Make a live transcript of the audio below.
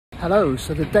Hello,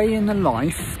 so the day in the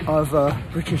life of a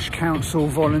British Council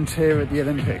volunteer at the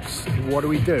Olympics. What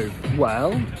do?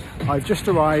 Well, I've just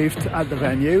arrived at the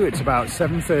venue. It's about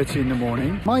 7:30 in the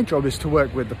morning. My job is to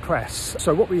work with the press.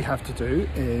 So what we have to do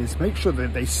is make sure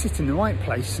that they sit in the right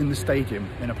place in the stadium,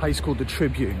 in a place called the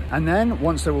Tribune. And then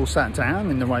once they're all sat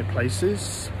down in the right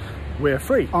places, we're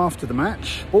free. After the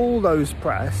match, all those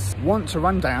press want to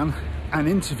run down and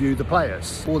interview the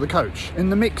players or the coach in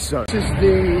the mix zone. This is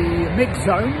the mix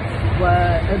zone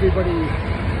where everybody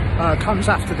comes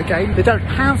after the game. They don't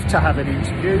have to have an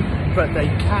interview, but they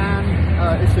can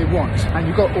if they want. And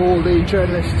you've got all the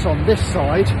journalists on this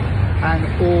side and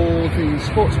all the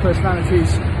sports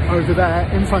personalities over there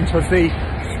in front of the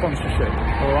sponsorship,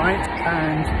 all right?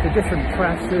 And the different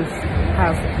presses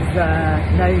have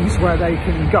their names where they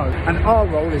can go. And our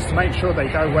role is to make sure they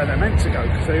go where they're meant to go,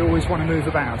 because they always want to move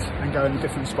about and go in a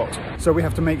different spot. So we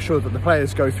have to make sure that the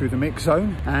players go through the mix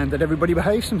zone and that everybody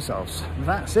behaves themselves.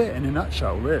 That's it in a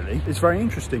nutshell, really. It's very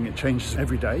interesting. It changes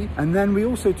every day. And then we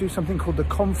also do something called the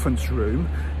conference room.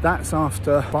 That's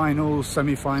after finals,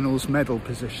 semi-finals, medal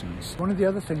positions. One of the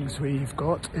other things we've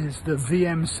got is the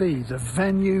VMC, the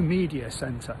Venue Media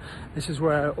Centre. This is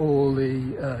where all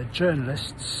the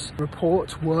journalists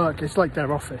report, work. It's like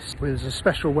their office. There's a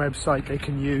special website they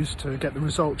can use to get the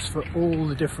results for all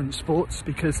the different sports,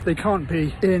 because they can't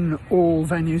be in all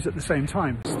venues at the same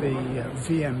time. It's the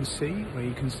VMC, where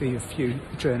you can see a few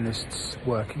journalists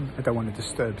working. I don't want to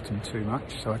disturb them too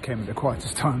much, so I came at the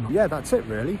quietest time. Yeah, that's it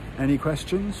really. Any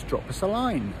questions? Drop us a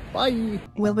line. Bye!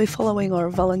 We'll be following our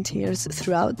volunteers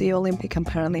throughout the Olympic and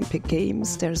Paralympic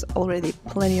Games. There's already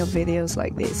plenty of videos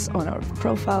like this on our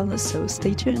profile, so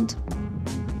stay tuned.